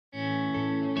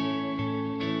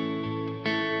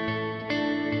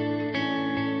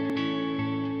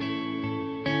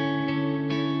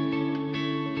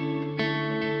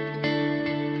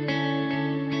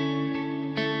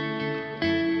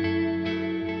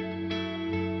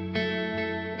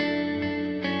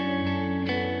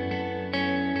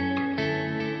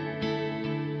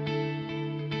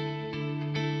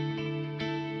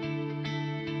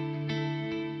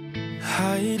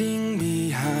hiding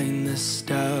behind the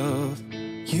stuff.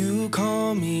 You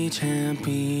call me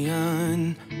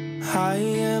champion, I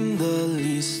am the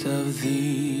least of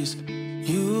these.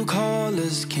 You call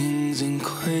us kings and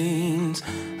queens,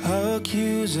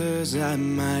 accusers at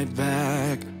my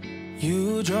back.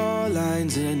 You draw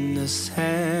lines in the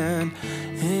sand.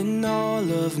 In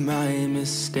all of my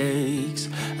mistakes,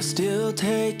 I still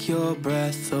take your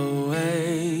breath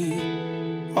away.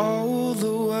 All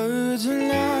the words are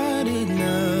not enough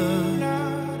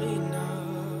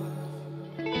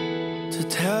to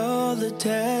tell the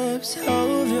depths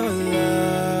of your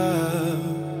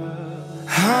love.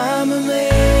 I'm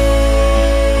amazed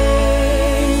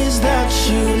that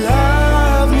you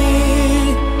love me.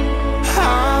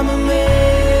 I'm amazed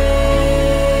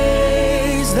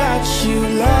that you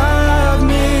love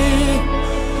me.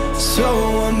 So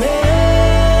amazed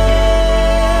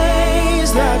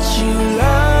that you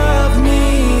love me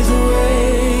the way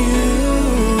you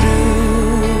do.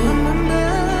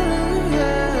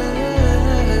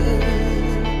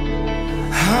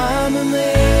 I'm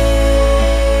amazed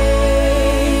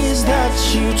that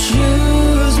you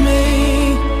choose me.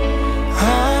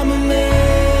 I'm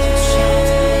amazed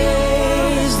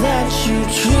that you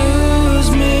choose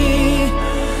me.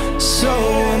 So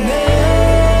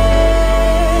amazed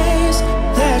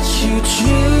that you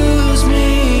choose me.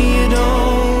 You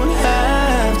don't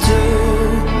have to.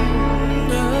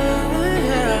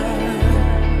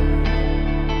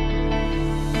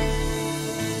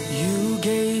 You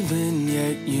gave and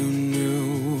yet you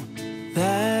knew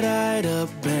that I'd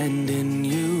abandon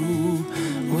you.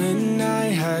 When I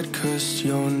had cursed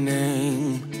your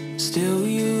name, still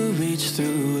you reached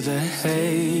through the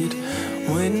hate.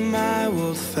 When my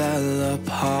world fell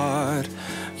apart,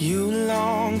 you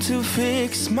longed to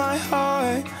fix my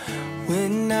heart.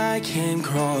 When I came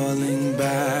crawling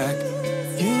back,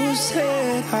 you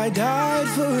said I died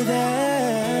for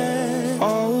that.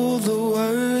 All the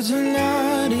words are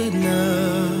not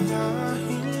enough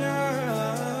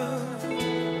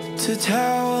to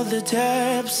tell the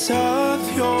depths of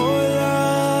your love.